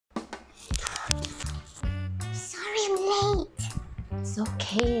It's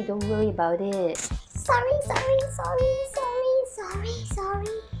okay, don't worry about it. Sorry.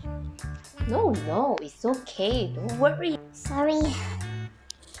 No, it's okay, don't worry. Sorry.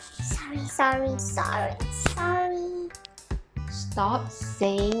 Stop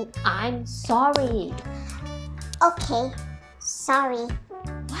saying I'm sorry. Okay, sorry.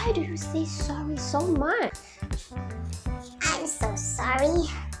 Why do you say sorry so much? I'm so sorry.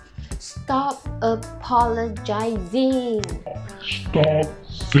 Stop apologizing. Stop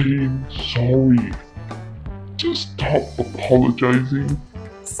saying sorry. Just stop apologizing.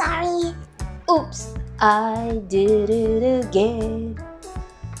 Sorry. Oops, I did it again.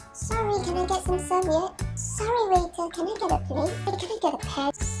 Sorry, can I get some serviette? Sorry, waiter, can I get a plate? Can I get a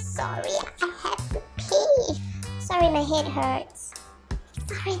pen? Sorry, I have to pee. Sorry, my head hurts.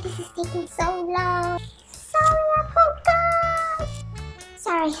 Sorry, this is taking so long. Sorry, I forgot.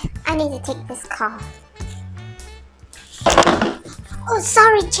 Sorry, I need to take this call. Oh,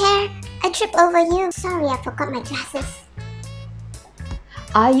 sorry, chair. I tripped over you. Sorry, I forgot my glasses.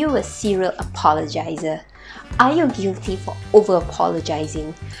 Are you a serial apologizer? Are you guilty for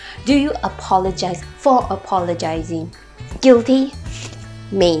over-apologizing? Do you apologize for apologizing? Guilty?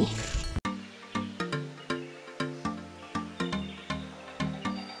 Me.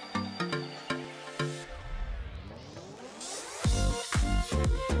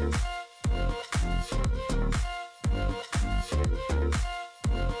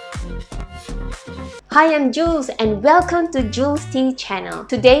 Hi, I'm Jules and welcome to Jules T channel.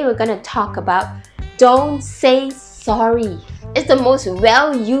 Today we're gonna talk about don't say sorry. It's the most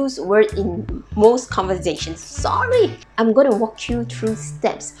well-used word in most conversations. Sorry! I'm gonna walk you through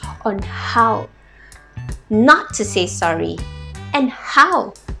steps on how not to say sorry and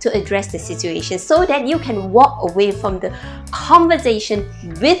how to address the situation so that you can walk away from the conversation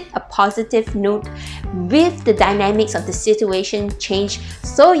with a positive note, with the dynamics of the situation change,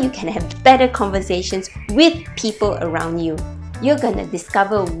 so you can have better conversations with people around you. You're gonna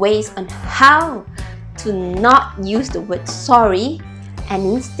discover ways on how to not use the word sorry and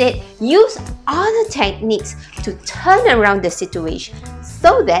instead use other techniques to turn around the situation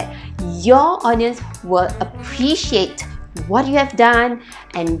so that your audience will appreciate what you have done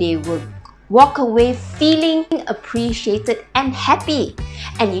and they will walk away feeling appreciated and happy,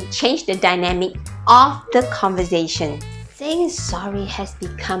 and you change the dynamic of the conversation. Saying sorry has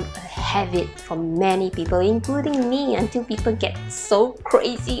become a habit for many people, including me, until people get so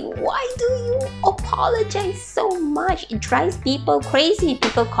crazy. Why do you apologize so much? It drives people crazy.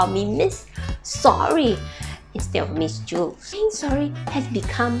 People call me Miss Sorry instead of Miss Jules. Saying sorry has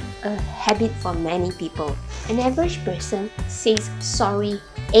become a habit for many people. An average person says sorry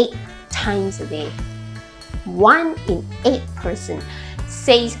 8 times a day. 1 in 8 person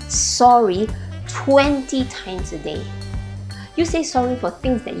says sorry 20 times a day. You say sorry for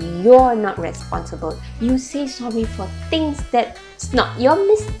things that you're not responsible. You say sorry for things that's not your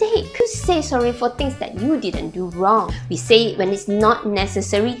mistake. You say sorry for things that you didn't do wrong. We say it when it's not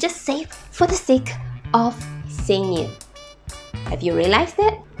necessary, just say it for the sake of saying it. Have you realized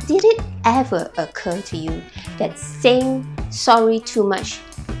that? Did it ever occur to you that saying sorry too much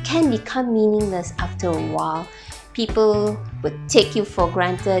can become meaningless after a while? People would take you for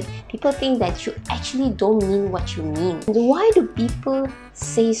granted. People think that you actually don't mean what you mean. Why do people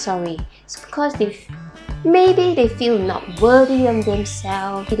say sorry? It's because maybe they feel not worthy of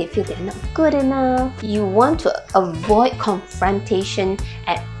themselves. They feel they're not good enough. You want to avoid confrontation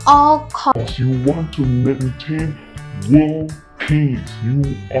at all costs. You want to maintain world peace. You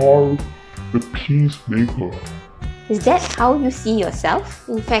are the peacemaker. Is that how you see yourself?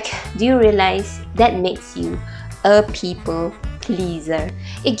 In fact, do you realize that makes you a people pleaser?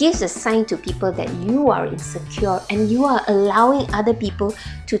 It gives a sign to people that you are insecure and you are allowing other people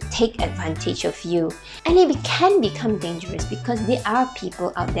to take advantage of you. And it can become dangerous because there are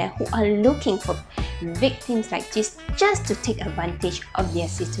people out there who are looking for victims like this just to take advantage of their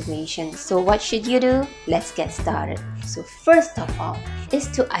situation. So what should you do? Let's get started. So first of all is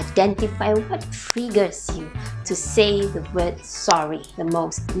to identify what triggers you to say the word sorry the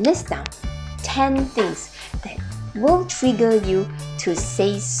most. List down 10 things that will trigger you to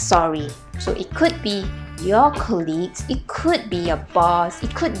say sorry. So it could be your colleagues, it could be your boss,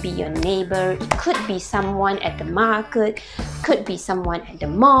 it could be your neighbor, it could be someone at the market, it could be someone at the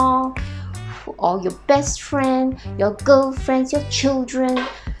mall, or your best friend, your girlfriends, your children.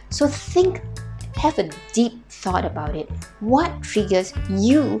 So have a deep thought about it. What triggers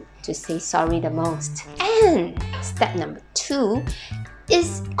you to say sorry the most? And step number 2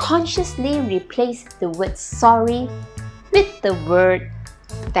 is consciously replace the word sorry with the word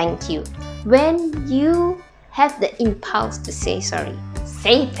thank you. When you have the impulse to say sorry.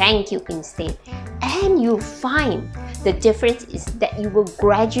 Say thank you instead. And you'll find the difference is that you will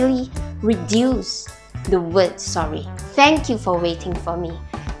gradually reduce the word sorry. Thank you for waiting for me.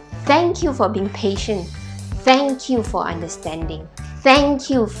 Thank you for being patient. Thank you for understanding. Thank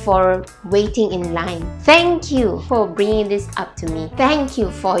you for waiting in line. Thank you for bringing this up to me. Thank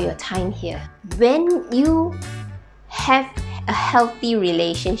you for your time here. When you have a healthy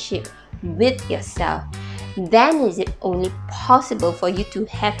relationship with yourself, then is it only possible for you to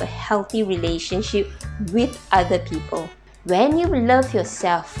have a healthy relationship with other people. When you love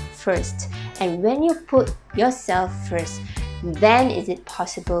yourself first and when you put yourself first, then is it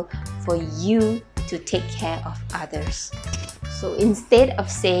possible for you to take care of others. So instead of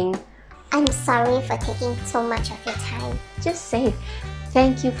saying, I'm sorry for taking so much of your time, just say,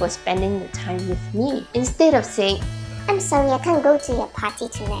 thank you for spending the time with me. Instead of saying, I'm sorry I can't go to your party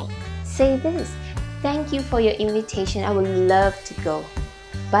tonight, say this, thank you for your invitation, I would love to go.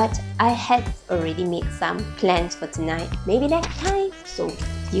 But I had already made some plans for tonight, maybe next time. So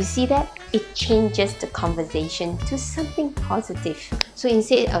you see that? It changes the conversation to something positive. So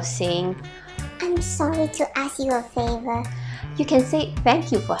instead of saying, I'm sorry to ask you a favor, you can say,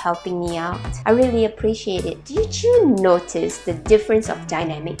 thank you for helping me out. I really appreciate it. Did you notice the difference of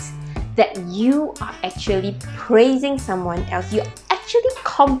dynamics? That you are actually praising someone else. You're actually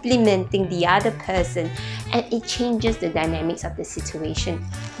complimenting the other person, and it changes the dynamics of the situation.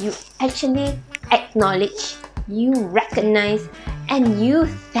 You actually acknowledge, you recognize, and you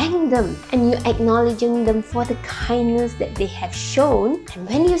thank them, and you acknowledging them for the kindness that they have shown. And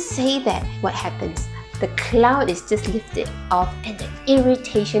when you say that, what happens? The cloud is just lifted off and the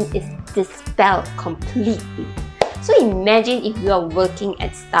irritation is dispelled completely. So imagine if you are working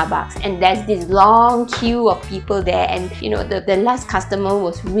at Starbucks and there's this long queue of people there, and you know the last customer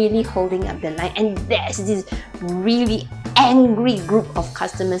was really holding up the line, and there's this really angry group of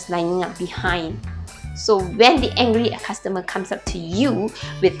customers lining up behind. So when the angry customer comes up to you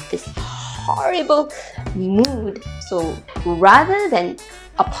with this horrible mood, so rather than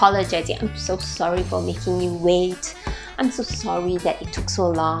apologizing, I'm so sorry for making you wait, I'm so sorry that it took so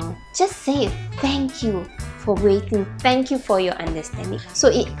long, just say thank you for waiting, thank you for your understanding. So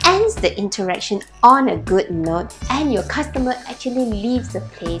it ends the interaction on a good note, and your customer actually leaves the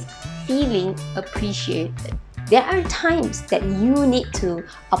place feeling appreciated. There are times that you need to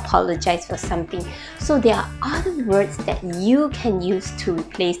apologize for something, so there are other words that you can use to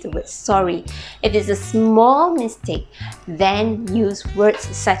replace the word sorry. If it's a small mistake, then use words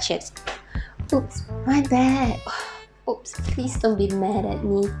such as, oops, my bad. Oops, please don't be mad at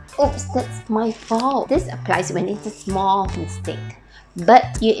me. Oops, that's my fault. This applies when it's a small mistake. But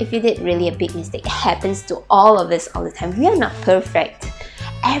if you did really a big mistake, it happens to all of us all the time. We are not perfect.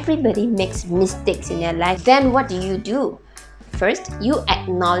 Everybody makes mistakes in their life. Then what do? First, you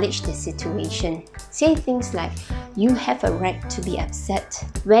acknowledge the situation. Say things like, you have a right to be upset.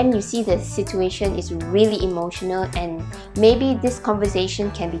 When you see the situation is really emotional and maybe this conversation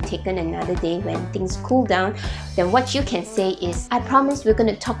can be taken another day when things cool down, then what you can say is, I promise we're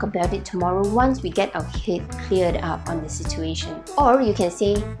going to talk about it tomorrow once we get our head cleared up on the situation. Or you can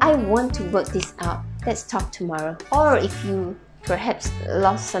say, I want to work this out. Let's talk tomorrow. Or if you perhaps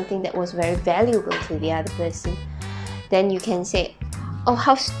lost something that was very valuable to the other person, then you can say, oh,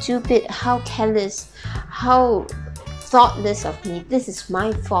 how stupid, how careless, how thoughtless of me. This is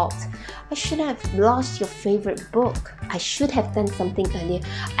my fault. I should have lost your favorite book. I should have done something earlier.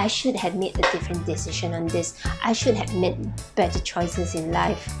 I should have made a different decision on this. I should have made better choices in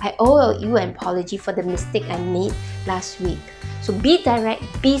life. I owe you an apology for the mistake I made last week. So be direct,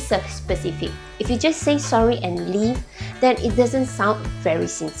 be specific. If you just say sorry and leave, then it doesn't sound very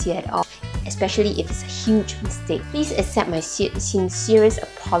sincere at all, especially if it's a huge mistake. Please accept my sincerest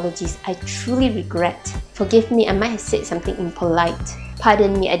apologies. I truly regret. Forgive me, I might have said something impolite.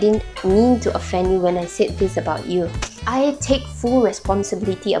 Pardon me, I didn't mean to offend you when I said this about you. I take full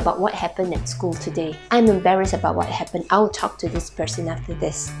responsibility about what happened at school today. I'm embarrassed about what happened. I'll talk to this person after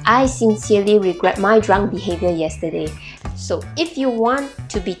this. I sincerely regret my drunk behavior yesterday. So if you want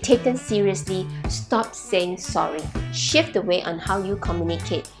to be taken seriously, stop saying sorry. Shift the way on how you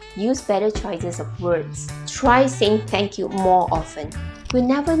communicate. Use better choices of words. Try saying thank you more often. You'll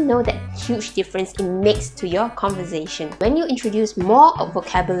never know that huge difference it makes to your conversation. When you introduce more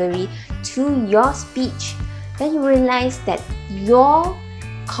vocabulary to your speech, then you realize that your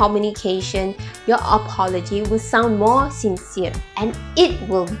communication, your apology will sound more sincere, and it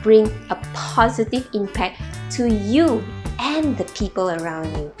will bring a positive impact to you and the people around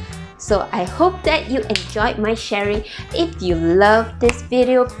you. So I hope that you enjoyed my sharing. If you love this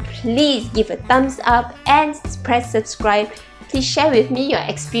video, please give a thumbs up and press subscribe. Please share with me your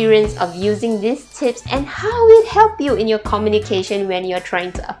experience of using these tips and how it helped you in your communication when you're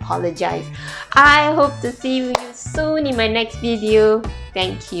trying to apologize. I hope to see you soon in my next video.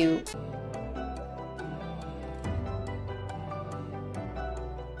 Thank you.